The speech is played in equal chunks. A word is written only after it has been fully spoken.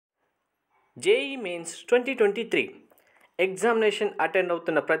JEE mains 2023 examination attend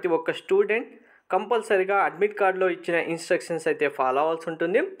అవుతున్న ప్రతి ఒక్క స్టూడెంట్ కంపల్సరీగా అడ్మిట్ కార్డులో ఇచ్చిన ఇన్స్ట్రక్షన్స్ అయితే ఫాలో అవ్వాల్సి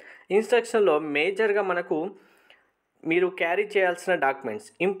ఉంటుంది. ఇన్స్ట్రక్షన్లో మేజర్గా మనకు మీరు క్యారీ చేయాల్సిన డాక్యుమెంట్స్,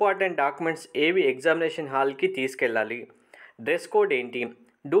 ఇంపార్టెంట్ డాక్యుమెంట్స్ ఏవి ఎగ్జామినేషన్ హాల్కి తీసుకెళ్ళాలి, డ్రెస్ కోడ్ ఏంటి,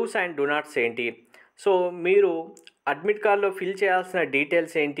 డూస్ అండ్ డూ నాట్స్ ఏంటి, సో మీరు అడ్మిట్ కార్డులో ఫిల్ చేయాల్సిన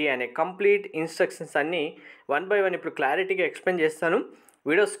డీటెయిల్స్ ఏంటి అనే కంప్లీట్ ఇన్స్ట్రక్షన్స్ అన్నీ వన్ బై వన్ ఇప్పుడు క్లారిటీగా ఎక్స్ప్లెయిన్ చేస్తాను.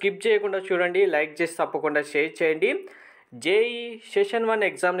 వీడియో స్కిప్ చేయకుండా చూడండి, లైక్ చేసి తప్పకుండా షేర్ చేయండి. జేఈ సెషన్ 1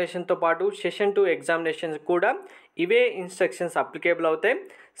 ఎగ్జామినేషన్తో పాటు సెషన్ 2 ఎగ్జామినేషన్స్ కూడా ఇవే ఇన్స్ట్రక్షన్స్ అప్లికేబుల్ అవుతాయి.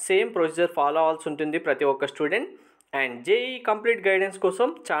 సేమ్ ప్రొసీజర్ ఫాలో అవ్వాల్సి ఉంటుంది ప్రతి ఒక్క student. And JEE complete guidance కోసం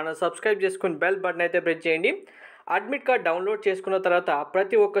ఛానల్ సబ్స్క్రైబ్ చేసుకుని బెల్ బటన్ అయితే ప్రెస్ చేయండి. అడ్మిట్ కార్డ్ డౌన్లోడ్ చేసుకున్న తర్వాత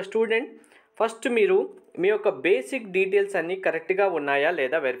ప్రతి ఒక్క స్టూడెంట్ ఫస్ట్ మీరు మీ యొక్క బేసిక్ డీటెయిల్స్ అన్నీ కరెక్ట్గా ఉన్నాయా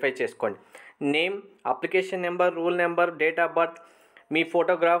లేదా వెరిఫై చేసుకోండి. Name, application number, rule number, date of birth, me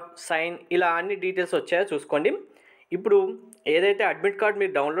photograph, sign, ఇలా అన్ని డీటెయిల్స్ వచ్చాయో చూసుకోండి. ఇప్పుడు ఏదైతే అడ్మిట్ కార్డ్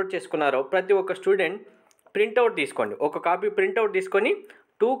మీరు డౌన్లోడ్ చేసుకున్నారో ప్రతి ఒక్క స్టూడెంట్ ప్రింట్అవుట్ తీసుకోండి. ఒక కాపీ ప్రింట్అవుట్ తీసుకొని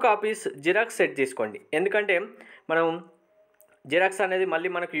 2 కాపీస్ జిరాక్స్ సెట్ తీసుకోండి. ఎందుకంటే మనం జిరాక్స్ అనేది మళ్ళీ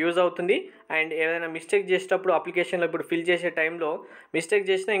మనకు యూజ్ అవుతుంది. అండ్ ఏదైనా మిస్టేక్ చేసేటప్పుడు అప్లికేషన్లో ఇప్పుడు ఫిల్ చేసే టైంలో మిస్టేక్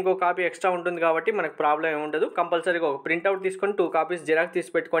చేసినా ఇంకో కాపీ ఎక్స్ట్రా ఉంటుంది కాబట్టి మనకు ప్రాబ్లం ఏమి ఉండదు. కంపల్సరీగా ఒక ప్రింట్అవుట్ తీసుకొని 2 కాపీస్ జిరాక్స్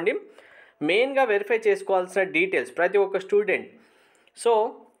తీసి పెట్టుకోండి. మెయిన్గా వెరిఫై చేసుకోవాల్సిన డీటెయిల్స్ ప్రతి ఒక్క student. So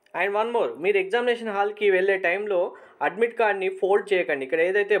and one more, మీరు ఎగ్జామినేషన్ హాల్కి వెళ్ళే టైంలో అడ్మిట్ కార్డ్ని ఫోల్డ్ చేయకండి. ఇక్కడ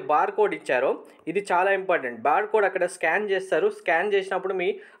ఏదైతే బార్ కోడ్ ఇచ్చారో ఇది చాలా ఇంపార్టెంట్. బార్ కోడ్ అక్కడ స్కాన్ చేస్తారు. స్కాన్ చేసినప్పుడు మీ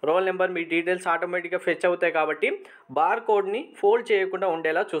రోల్ నెంబర్, మీ డీటెయిల్స్ ఆటోమేటిక్గా ఫెచ్ అవుతాయి కాబట్టి బార్ కోడ్ని ఫోల్డ్ చేయకుండా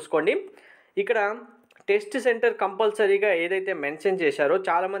ఉండేలా చూసుకోండి. ఇక్కడ టెస్ట్ సెంటర్ కంపల్సరీగా ఏదైతే మెన్షన్ చేశారో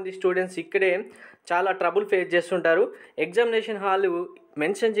చాలామంది స్టూడెంట్స్ ఇక్కడే చాలా ట్రబుల్ ఫేస్ చేస్తుంటారు. ఎగ్జామినేషన్ హాల్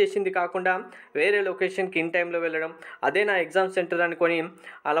మెన్షన్ చేసింది కాకుండా వేరే లొకేషన్కి ఇన్ టైంలో వెళ్ళడం, అదే నా ఎగ్జామ్ సెంటర్ అనుకొని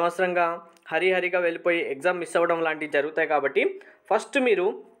అనవసరంగా హరిహరిగా వెళ్ళిపోయి ఎగ్జామ్ మిస్ అవ్వడం లాంటివి జరుగుతాయి. కాబట్టి ఫస్ట్ మీరు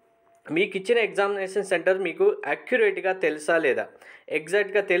మీకు ఇచ్చిన ఎగ్జామినేషన్ సెంటర్ మీకు అక్యురేట్గా తెలుసా లేదా,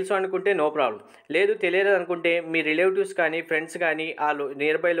 ఎగ్జాక్ట్గా తెలుసు అనుకుంటే నో ప్రాబ్లం, లేదు తెలియదు అనుకుంటే మీ రిలేటివ్స్ కానీ ఫ్రెండ్స్ కానీ ఆ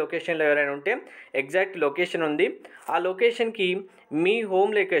నియర్ బై లొకేషన్లో ఎవరైనా ఉంటే ఎగ్జాక్ట్ లొకేషన్ ఉంది, ఆ లొకేషన్కి మీ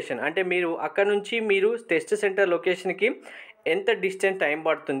హోమ్ లొకేషన్ అంటే మీరు అక్కడ నుంచి మీరు టెస్ట్ సెంటర్ లొకేషన్కి ఎంత డిస్టెన్స్ టైం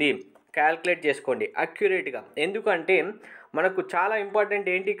పడుతుంది క్యాల్కులేట్ చేసుకోండి అక్యురేట్గా. ఎందుకంటే మనకు చాలా ఇంపార్టెంట్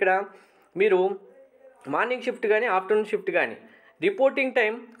ఏంటి, ఇక్కడ మీరు మార్నింగ్ షిఫ్ట్ కానీ ఆఫ్టర్నూన్ షిఫ్ట్ కానీ రిపోర్టింగ్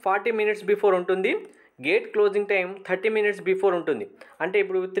టైం 40 మినిట్స్ బిఫోర్ ఉంటుంది, gate closing time 30 minutes before ఉంటుంది. అంటే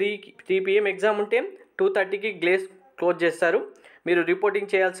ఇప్పుడు 3 PM ఎగ్జామ్ ఉంటే 2:30కి గ్లేస్ క్లోజ్ చేస్తారు. మీరు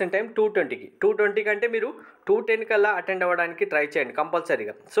రిపోర్టింగ్ చేయాల్సిన టైం 2:20 కంటే మీరు 2:10 కల్లా అటెండ్ అవ్వడానికి ట్రై చేయండి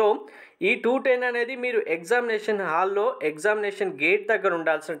కంపల్సరీగా. సో ఈ 2:10 అనేది మీరు ఎగ్జామినేషన్ హాల్లో ఎగ్జామినేషన్ గేట్ దగ్గర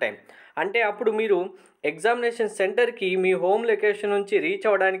ఉండాల్సిన టైం. అంటే అప్పుడు మీరు ఎగ్జామినేషన్ సెంటర్కి మీ హోమ్ లొకేషన్ నుంచి రీచ్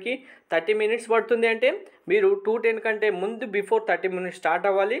అవ్వడానికి 30 మినిట్స్ పడుతుంది. అంటే మీరు 2:10 కంటే ముందు బిఫోర్ 30 మినిట్స్ స్టార్ట్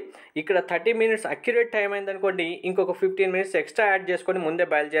అవ్వాలి. ఇక్కడ 30 మినిట్స్ అక్యురేట్ టైం అయిందనుకోండి, ఇంకొక 15 మినిట్స్ ఎక్స్ట్రా యాడ్ చేసుకొని ముందే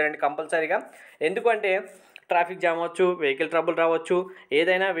బయలుదేరండి కంపల్సరీగా. ఎందుకంటే ట్రాఫిక్ జామ్ అవ్వచ్చు, వెహికల్ ట్రబుల్ రావచ్చు,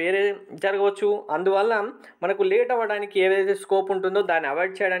 ఏదైనా వేరే జరగవచ్చు. అందువల్ల మనకు లేట్ అవ్వడానికి ఏదైతే స్కోప్ ఉంటుందో దాన్ని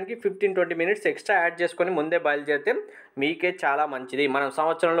అవాయిడ్ చేయడానికి 15-20 మినిట్స్ ఎక్స్ట్రా యాడ్ చేసుకొని ముందే బయలుదేరితే మీకే చాలా మంచిది. మనం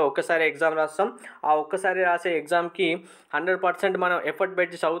సంవత్సరంలో ఒక్కసారి ఎగ్జామ్ రాస్తాం. ఆ ఒక్కసారి రాసే ఎగ్జామ్కి 100% మనం ఎఫర్ట్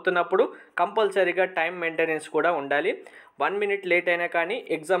పెట్టి చదువుతున్నప్పుడు కంపల్సరీగా టైం మెయింటెనెన్స్ కూడా ఉండాలి. 1 మినిట్ లేట్ అయినా కానీ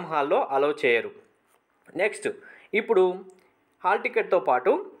ఎగ్జామ్ హాల్లో అలౌ చేయరు. నెక్స్ట్, ఇప్పుడు హాల్ టికెట్తో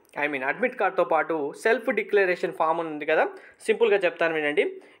పాటు అడ్మిట్ కార్డ్తో పాటు సెల్ఫ్ డిక్లరేషన్ ఫామ్ ఉంది కదా, సింపుల్గా చెప్తాను వినండి.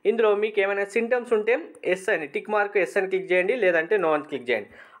 ఇందులో మీకు ఏమైనా సింటమ్స్ ఉంటే ఎస్ అని టిక్ మార్క్ ఎస్ అని క్లిక్ చేయండి, లేదంటే నో అని క్లిక్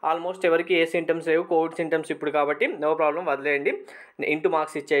చేయండి. ఆల్మోస్ట్ ఎవరికి ఏ సింటమ్స్ లేవు, కోవిడ్ సింటమ్స్ ఇప్పుడు కాబట్టి నో ప్రాబ్లం, వదిలేయండి, ఇంటూ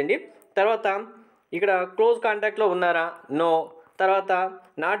మార్క్స్ ఇచ్చేయండి. తర్వాత ఇక్కడ క్లోజ్ కాంటాక్ట్లో ఉన్నారా, నో. తర్వాత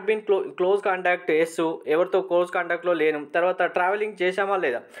not been close contact yes, ఎవరితో క్లోజ్ కాంటాక్ట్లో లేను. తర్వాత ట్రావెలింగ్ చేసామా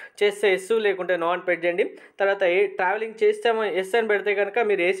లేదా, చేస్తే ఎస్, లేకుంటే నో అని పెట్టండి. తర్వాత ట్రావెలింగ్ చేస్తామో ఎస్ అని పెడితే కనుక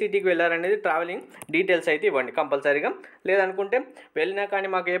మీరు ఏ సిటీకి వెళ్ళారనేది ట్రావెలింగ్ డీటెయిల్స్ అయితే ఇవ్వండి కంపల్సరీగా. లేదనుకుంటే వెళ్ళినా కానీ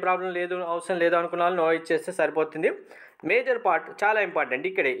మాకు ఏ ప్రాబ్లం లేదు, అవసరం లేదు అనుకున్న వాళ్ళు నో ఇచ్చేస్తే సరిపోతుంది. మేజర్ పార్ట్ చాలా ఇంపార్టెంట్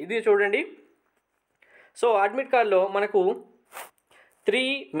ఇక్కడే, ఇది చూడండి. సో అడ్మిట్ కార్డ్లో మనకు 3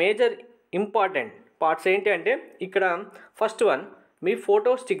 మేజర్ ఇంపార్టెంట్ పార్ట్స్ ఏంటి అంటే, ఇక్కడ ఫస్ట్ వన్ మీ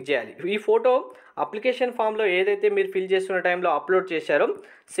ఫోటో స్టిక్ చేయాలి. ఈ ఫోటో అప్లికేషన్ ఫామ్లో ఏదైతే మీరు ఫిల్ చేస్తున్న టైంలో అప్లోడ్ చేశారో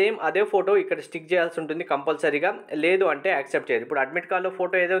సేమ్ అదే ఫోటో ఇక్కడ స్టిక్ చేయాల్సి ఉంటుంది కంపల్సరీగా. లేదు అంటే యాక్సెప్ట్ చేయాలి. ఇప్పుడు అడ్మిట్ కార్డులో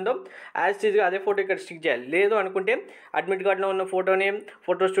ఫోటో ఏదో ఉందో యాజ్ ఈజ్గా అదే ఫోటో ఇక్కడ స్టిక్ చేయాలి. లేదు అనుకుంటే అడ్మిట్ కార్డులో ఉన్న ఫోటోని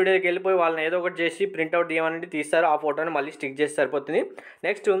ఫోటో స్టూడియోకి వెళ్ళిపోయి వాళ్ళని ఏదో ఒకటి చేసి ప్రింట్అవుట్ తీయమని తీస్తారు, ఆ ఫోటోని మళ్ళీ స్టిక్ చేసి సరిపోతుంది.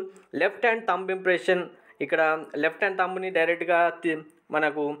 Next, left hand thumb impression. ఇక్కడ లెఫ్ట్ హ్యాండ్ థంబ్ని డైరెక్ట్గా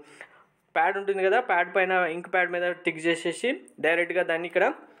మనకు ప్యాడ్ ఉంటుంది కదా, ప్యాడ్ పైన ఇంక్ ప్యాడ్ మీద టిక్ చేసేసి డైరెక్ట్గా దాన్ని ఇక్కడ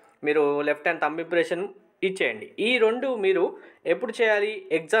మీరు లెఫ్ట్ హ్యాండ్ థంబ్ ఇంప్రెషన్ ఇచ్చేయండి. ఈ 2 మీరు ఎప్పుడు చేయాలి?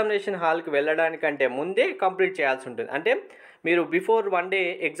 ఎగ్జామినేషన్ హాల్కి వెళ్ళడానికంటే ముందే కంప్లీట్ చేయాల్సి ఉంటుంది. అంటే మీరు బిఫోర్ 1 డే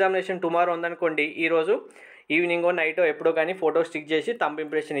ఎగ్జామినేషన్ టుమారో ఉందనుకోండి, ఈరోజు ఈవినింగో నైటో ఎప్పుడో కానీ ఫోటో స్టిక్ చేసి థంబ్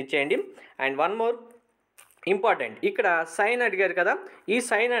ఇంప్రెషన్ ఇచ్చేయండి. అండ్ వన్ మోర్ ఇంపార్టెంట్, ఇక్కడ సైన్ అడిగారు కదా, ఈ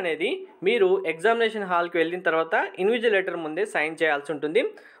సైన్ అనేది మీరు ఎగ్జామినేషన్ హాల్కి వెళ్ళిన తర్వాత ఇన్విజిలేటర్ ముందే సైన్ చేయాల్సి ఉంటుంది.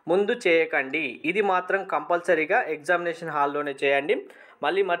 ముందు చేయకండి, ఇది మాత్రం కంపల్సరీగా ఎగ్జామినేషన్ హాల్లోనే చేయండి.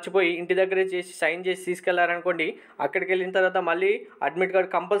 మళ్ళీ మర్చిపోయి ఇంటి దగ్గరే చేసి సైన్ చేసి తీసుకెళ్లారనుకోండి, అక్కడికి వెళ్ళిన తర్వాత మళ్ళీ అడ్మిట్ కార్డ్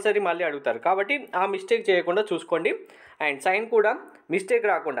కంపల్సరీ మళ్ళీ అడుగుతారు. కాబట్టి ఆ మిస్టేక్ చేయకుండా చూసుకోండి. అండ్ సైన్ కూడా మిస్టేక్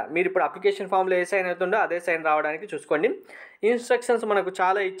రాకుండా మీరు ఇప్పుడు అప్లికేషన్ ఫామ్లో ఏ సైన్ అవుతుందో అదే సైన్ రావడానికి చూసుకోండి. ఇన్స్ట్రక్షన్స్ మనకు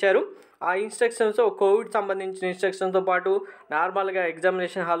చాలా ఇచ్చారు. ఆ ఇన్స్ట్రక్షన్స్ కోవిడ్ సంబంధించిన ఇన్స్ట్రక్షన్స్తో పాటు నార్మల్గా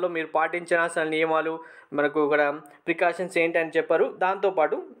ఎగ్జామినేషన్ హాల్లో మీరు పాటించాల్సిన నియమాలు, మనకు ఇక్కడ ప్రికాషన్స్ ఏంటి అని చెప్పారు.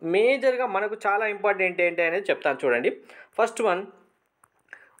 దాంతోపాటు మేజర్గా మనకు చాలా ఇంపార్టెంట్ ఏంటి అనేది చెప్తాను చూడండి. ఫస్ట్ వన్,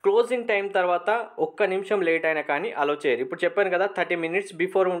 క్లోజింగ్ టైం తర్వాత 1 నిమిషం లేట్ అయినా కానీ అలో చేయరు. ఇప్పుడు చెప్పాను కదా 30 minutes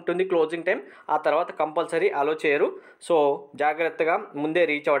బిఫోర్ ఉంటుంది క్లోజింగ్ టైం, ఆ తర్వాత కంపల్సరీ అలో చేయరు. సో జాగ్రత్తగా ముందే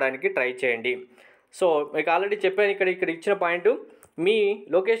రీచ్ అవ్వడానికి ట్రై చేయండి. సో మీకు ఆల్రెడీ చెప్పాను, ఇక్కడ ఇచ్చిన పాయింట్, మీ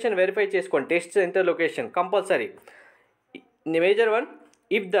లొకేషన్ వెరిఫై చేసుకోండి. Test centre location compulsory. Major one,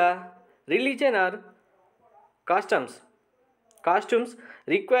 if the religion are costumes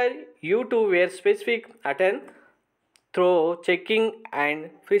require you to wear specific attend throw checking and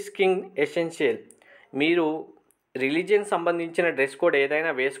frisking essential. మీరు రిలీజియన్ సంబంధించిన డ్రెస్ కోడ్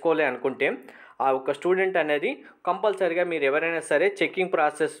ఏదైనా వేసుకోలే అనుకుంటే ఆ ఒక స్టూడెంట్ అనేది కంపల్సరీగా మీరు ఎవరైనా సరే చెకింగ్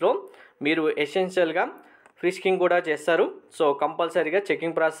ప్రాసెస్లో మీరు ఎసెన్షియల్గా ఫ్రిస్కింగ్ కూడా చేస్తారు. సో కంపల్సరీగా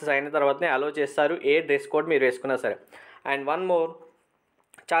చెకింగ్ ప్రాసెస్ అయిన తర్వాతనే అలో చేస్తారు, ఏ డ్రెస్ కోడ్ మీరు వేసుకున్నా సరే. అండ్ వన్ మోర్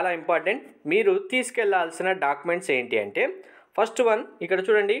చాలా ఇంపార్టెంట్, మీరు తీసుకెళ్లాల్సిన డాక్యుమెంట్స్ ఏంటి అంటే, ఫస్ట్ వన్ ఇక్కడ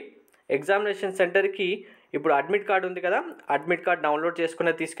చూడండి, ఎగ్జామినేషన్ సెంటర్కి ఇప్పుడు అడ్మిట్ కార్డు ఉంది కదా, అడ్మిట్ కార్డ్ డౌన్లోడ్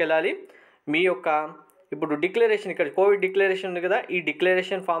చేసుకుని తీసుకెళ్ళాలి. మీ యొక్క ఇప్పుడు డిక్లరేషన్, ఇక్కడ కోవిడ్ డిక్లరేషన్ ఉంది కదా, ఈ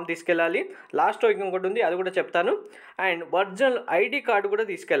డిక్లరేషన్ ఫామ్ తీసుకెళ్ళాలి. లాస్ట్లో ఇంకొకటి ఉంది, అది కూడా చెప్తాను. అండ్ ఒరిజినల్ ఐడి కార్డు కూడా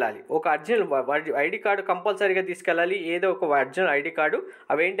తీసుకెళ్ళాలి. ఒక ఒరిజినల్ ఐడి కార్డు కంపల్సరీగా తీసుకెళ్ళాలి, ఏదో ఒక ఒరిజినల్ ఐడి కార్డు.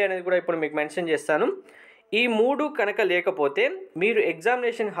 అవేంటి అనేది కూడా ఇప్పుడు మీకు మెన్షన్ చేస్తాను. ఈ 3 కనుక లేకపోతే మీరు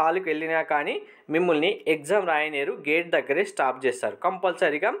ఎగ్జామినేషన్ హాల్కి వెళ్ళినా కానీ మిమ్మల్ని ఎగ్జామ్ రాయనేరు, గేట్ దగ్గరే స్టాప్ చేస్తారు.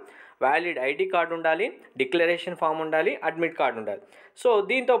 కంపల్సరీగా వ్యాలిడ్ ఐడి కార్డు ఉండాలి, డిక్లరేషన్ ఫామ్ ఉండాలి, అడ్మిట్ కార్డు ఉండాలి. సో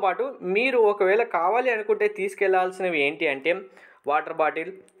దీంతోపాటు మీరు ఒకవేళ కావాలి అనుకుంటే తీసుకెళ్లాల్సినవి ఏంటి అంటే, water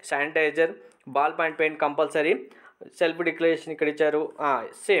bottle, sanitiser, ball point pen compulsory, self declaration ఇక్కడ ఇచ్చారు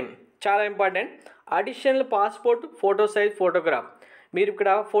సేమ్, చాలా important. Additional passport, photo size photograph. మీరు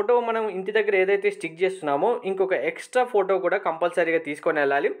ఇక్కడ ఫోటో మనం ఇంటి దగ్గర ఏదైతే స్టిక్ చేస్తున్నామో ఇంకొక ఎక్స్ట్రా ఫోటో కూడా కంపల్సరీగా తీసుకొని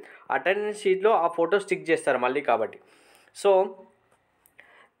వెళ్ళాలి. అటెండెన్స్ షీట్లో ఆ ఫోటో స్టిక్ చేస్తారు మళ్ళీ కాబట్టి. సో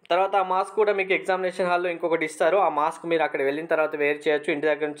తర్వాత ఆ మాస్క్ కూడా మీకు ఎగ్జామినేషన్ హాల్లో ఇంకొకటి ఇస్తారు. ఆ మాస్క్ మీరు అక్కడ వెళ్ళిన తర్వాత వేర్ చేయొచ్చు, ఇంటి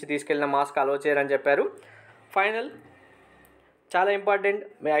దగ్గర నుంచి తీసుకెళ్ళిన మాస్క్ అలో చేయరని చెప్పారు. ఫైనల్ చాలా ఇంపార్టెంట్,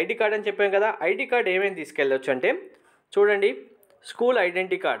 మీ ఐడి కార్డ్ అని చెప్పాం కదా, ఐడి కార్డ్ ఏమేమి తీసుకెళ్ళొచ్చు అంటే చూడండి, స్కూల్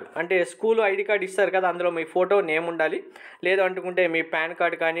ఐడెంటిటీ కార్డు, అంటే స్కూల్ ఐడి కార్డు ఇస్తారు కదా, అందులో మీ ఫోటో నేమ్ ఉండాలి. లేదు అనుకుంటే మీ పాన్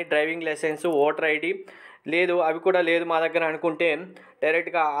కార్డు కానీ, డ్రైవింగ్ లైసెన్స్, ఓటర్ ఐడి, లేదు అవి కూడా లేదు మా దగ్గర అనుకుంటే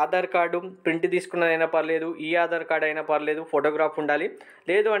డైరెక్ట్గా ఆధార్ కార్డు ప్రింట్ తీసుకున్నదైనా పర్లేదు, ఈ ఆధార్ కార్డు అయినా పర్లేదు, ఫోటోగ్రాఫ్ ఉండాలి.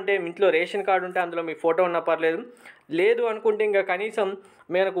 లేదు అంటే ఇంట్లో రేషన్ కార్డు ఉంటే అందులో మీ ఫోటో ఉన్నా పర్లేదు. లేదు అనుకుంటే ఇంకా కనీసం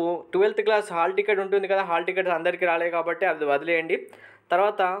మనకు 12th క్లాస్ హాల్ టికెట్ ఉంటుంది కదా, హాల్ టికెట్ అందరికీ రాలేదు కాబట్టి అది వదిలేయండి.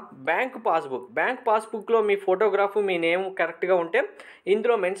 తర్వాత బ్యాంక్ పాస్బుక్లో మీ ఫోటోగ్రాఫ్, మీ నేమ్ కరెక్ట్గా ఉంటే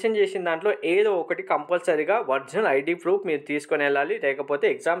ఇందులో మెన్షన్ చేసిన దాంట్లో ఏదో ఒకటి కంపల్సరీగా ఒరిజినల్ ఐడి ప్రూఫ్ మీరు తీసుకొని వెళ్ళాలి, లేకపోతే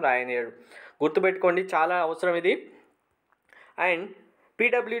ఎగ్జామ్ రాయనీయడు. గుర్తుపెట్టుకోండి, చాలా అవసరం ఇది. అండ్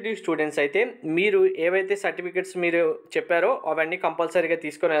పీడబ్ల్యూడీ స్టూడెంట్స్ అయితే మీరు ఏవైతే సర్టిఫికెట్స్ మీరు చెప్పారో అవన్నీ కంపల్సరీగా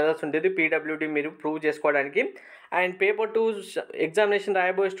తీసుకొని వెళ్ళాల్సి ఉంటుంది పీడబ్ల్యూడీ మీరు ప్రూవ్ చేసుకోవడానికి. అండ్ పేపర్ 2 ఎగ్జామినేషన్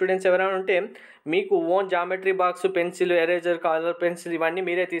రాయబోయే స్టూడెంట్స్ ఎవరైనా ఉంటే మీకు own geometry box, pencil, eraser, colour pencil ఇవన్నీ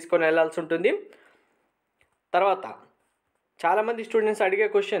మీరే తీసుకొని వెళ్ళాల్సి ఉంటుంది. తర్వాత చాలామంది స్టూడెంట్స్ అడిగే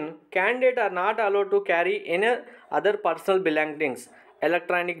question, candidate are not allowed to carry any other personal belongings,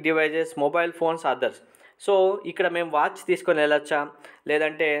 electronic devices, mobile phones, others. So ఇక్కడ మేము వాచ్ తీసుకొని వెళ్ళొచ్చా,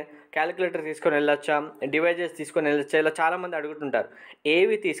 లేదంటే క్యాలిక్యులేటర్ తీసుకొని వెళ్ళొచ్చా, డివైజెస్ తీసుకొని వెళ్ళొచ్చా, ఇలా చాలామంది అడుగుతుంటారు.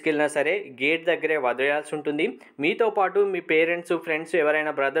 ఏవి తీసుకెళ్ళినా సరే గేట్ దగ్గరే వదిలేయాల్సి ఉంటుంది. మీతో పాటు మీ పేరెంట్స్, ఫ్రెండ్స్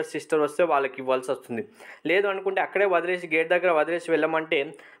ఎవరైనా బ్రదర్, సిస్టర్ వస్తే వాళ్ళకి ఇవ్వాల్సి వస్తుంది. లేదు అనుకుంటే అక్కడే వదిలేసి గేట్ దగ్గర వదిలేసి వెళ్ళమంటే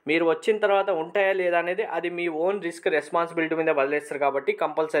మీరు వచ్చిన తర్వాత ఉంటాయా లేదా అనేది అది మీ ఓన్ రిస్క్, రెస్పాన్సిబిలిటీ మీద వదిలేస్తారు. కాబట్టి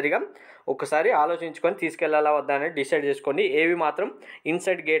కంపల్సరీగా ఒకసారి ఆలోచించుకొని తీసుకెళ్లాలా వద్దా అనేది డిసైడ్ చేసుకోండి. ఏవి మాత్రం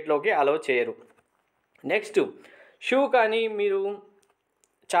ఇన్సైడ్ గేట్లోకి అలౌ చేయరు. నెక్స్ట్ షూ కానీ, మీరు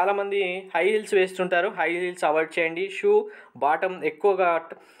చాలామంది హై హీల్స్ వేస్తుంటారు, హై హీల్స్ అవాయిడ్ చేయండి. షూ బాటమ్ ఎక్కువగా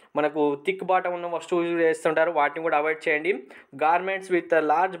మనకు థిక్ బాటమ్ ఉన్న వస్తువులు వేస్తుంటారు, వాటిని కూడా అవాయిడ్ చేయండి. గార్మెంట్స్ విత్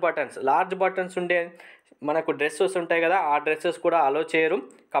లార్జ్ బటన్స్ ఉండే మనకు డ్రెస్సెస్ ఉంటాయి కదా, ఆ డ్రెస్సెస్ కూడా అలో చేయరు,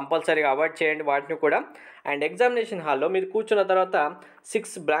 కంపల్సరీగా అవాయిడ్ చేయండి వాటిని కూడా. అండ్ ఎగ్జామినేషన్ హాల్లో మీరు కూర్చున్న తర్వాత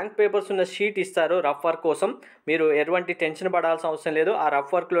 6 బ్లాంక్ పేపర్స్ ఉన్న షీట్ ఇస్తారు రఫ్ వర్క్ కోసం. మీరు ఎటువంటి టెన్షన్ పడాల్సిన అవసరం లేదు, ఆ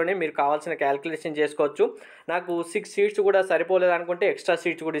రఫ్ వర్క్లోనే మీరు కావాల్సిన క్యాలిక్యులేషన్ చేసుకోవచ్చు. నాకు 6 షీట్స్ కూడా సరిపోలేదు అనుకుంటే ఎక్స్ట్రా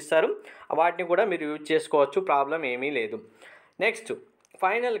షీట్స్ కూడా ఇస్తారు, వాటిని కూడా మీరు యూజ్ చేసుకోవచ్చు, ప్రాబ్లం ఏమీ లేదు. నెక్స్ట్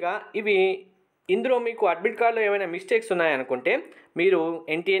ఫైనల్గా ఇందులో మీకు అడ్మిట్ కార్డులో ఏమైనా మిస్టేక్స్ ఉన్నాయనుకుంటే మీరు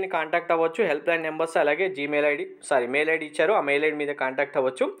ఎన్టీఏని కాంటాక్ట్ అవ్వచ్చు, హెల్ప్ లైన్ నెంబర్స్ అలాగే మెయిల్ ఐడి ఇచ్చారు, ఆ మెయిల్ ఐడి మీద కాంటాక్ట్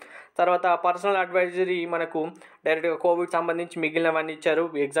అవ్వచ్చు. తర్వాత పర్సనల్ అడ్వైజరీ మనకు డైరెక్ట్గా కోవిడ్ సంబంధించి మిగిలినవన్నీ ఇచ్చారు,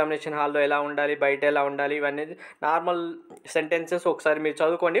 ఎగ్జామినేషన్ హాల్లో ఎలా ఉండాలి, బయట ఎలా ఉండాలి, ఇవన్నీ నార్మల్ సెంటెన్సెస్ ఒకసారి మీరు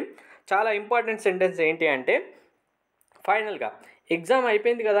చదువుకోండి. చాలా ఇంపార్టెంట్ సెంటెన్స్ ఏంటి అంటే ఫైనల్గా ఎగ్జామ్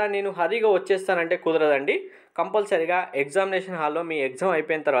అయిపోయింది కదా నేను హరీగా వచ్చేస్తానంటే కుదరదండి. కంపల్సరీగా ఎగ్జామినేషన్ హాల్లో మీ ఎగ్జామ్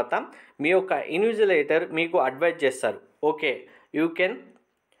అయిపోయిన తర్వాత మీ యొక్క ఇన్విజిలేటర్ మీకు అడ్వైజ్ చేస్తారు, okay you can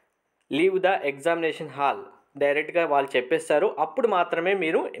leave the examination hall, డైరెక్ట్గా వాళ్ళు చెప్పేస్తారు. అప్పుడు మాత్రమే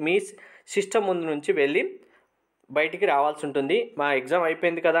మీరు మీ సిస్టమ్ ముందు నుంచి వెళ్ళి బయటికి రావాల్సి ఉంటుంది. మా ఎగ్జామ్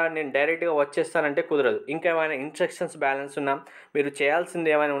అయిపోయింది కదా నేను డైరెక్ట్గా వచ్చేస్తానంటే కుదరదు. ఇంకేమైనా ఇన్స్ట్రక్షన్స్ బ్యాలెన్స్ ఉన్నా, మీరు చేయాల్సింది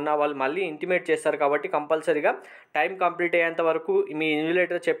ఏమైనా ఉన్నా వాళ్ళు మళ్ళీ ఇంటిమేట్ చేస్తారు. కాబట్టి కంపల్సరీగా టైం కంప్లీట్ అయ్యేంత వరకు మీ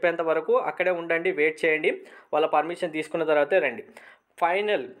ఇన్విజిలేటర్ చెప్పేంత వరకు అక్కడే ఉండండి, వెయిట్ చేయండి, వాళ్ళ పర్మిషన్ తీసుకున్న తర్వాతే రండి.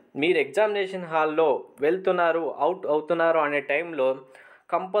 ఫైనల్ మీరు ఎగ్జామినేషన్ హాల్లో అవుట్ అవుతున్నారు అనే టైంలో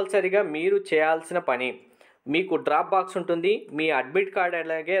కంపల్సరీగా మీరు చేయాల్సిన పని, మీకు డ్రాప్ బాక్స్ ఉంటుంది, మీ అడ్మిట్ కార్డ్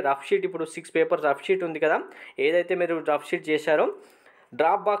అలాగే రఫ్ షీట్, ఇప్పుడు 6 పేపర్స్ రఫ్ షీట్ ఉంది కదా, ఏదైతే మీరు రఫ్ షీట్ చేశారో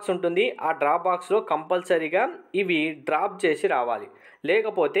డ్రాప్ బాక్స్ ఉంటుంది, ఆ డ్రాప్ బాక్స్లో కంపల్సరీగా ఇవి డ్రాప్ చేసి రావాలి.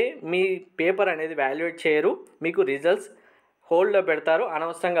 లేకపోతే మీ పేపర్ అనేది వాల్యుయేట్ చేయరు, మీకు రిజల్ట్స్ హోల్డ్లో పెడతారు,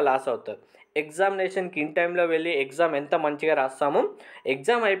 అనవసరంగా లాస్ అవుతారు. ఎగ్జామినేషన్కి ఇన్ టైంలో వెళ్ళి ఎగ్జామ్ ఎంత మంచిగా రాస్తామో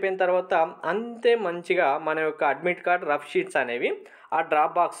ఎగ్జామ్ అయిపోయిన తర్వాత అంతే మంచిగా మన యొక్క అడ్మిట్ కార్డ్ రఫ్ షీట్స్ అనేవి ఆ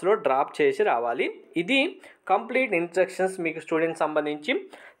డ్రాప్ బాక్స్లో డ్రాప్ చేసి రావాలి. ఇది కంప్లీట్ ఇన్స్ట్రక్షన్స్ మీకు స్టూడెంట్స్ సంబంధించి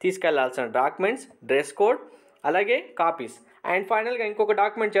తీసుకెళ్లాల్సిన డాక్యుమెంట్స్, డ్రెస్ కోడ్ అలాగే కాపీస్. అండ్ ఫైనల్గా ఇంకొక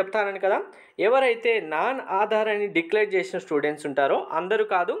డాక్యుమెంట్ చెప్తానని కదా, ఎవరైతే నాన్ ఆధార్ అని డిక్లేర్ చేసిన స్టూడెంట్స్ ఉంటారో, అందరూ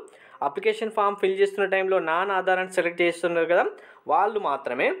కాదు, అప్లికేషన్ ఫామ్ ఫిల్ చేస్తున్న టైంలో నాన్ ఆధార్ అని సెలెక్ట్ చేస్తున్నారు కదా వాళ్ళు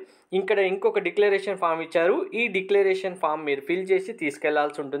మాత్రమే. ఇక్కడ ఇంకొక డిక్లరేషన్ ఫామ్ ఇచ్చారు, ఈ డిక్లరేషన్ ఫామ్ మీరు ఫిల్ చేసి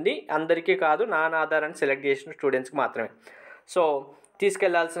తీసుకెళ్లాల్సి ఉంటుంది. అందరికీ కాదు, నాన్ ఆధార్ అని సెలెక్ట్ చేసిన స్టూడెంట్స్కి మాత్రమే. సో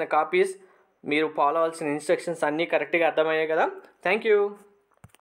తీసుకెళ్లాల్సిన కాపీస్, మీరు ఫాలో అవ్వాల్సిన ఇన్స్ట్రక్షన్స్ అన్నీ కరెక్ట్గా అర్థమయ్యాయి కదా. Thank you.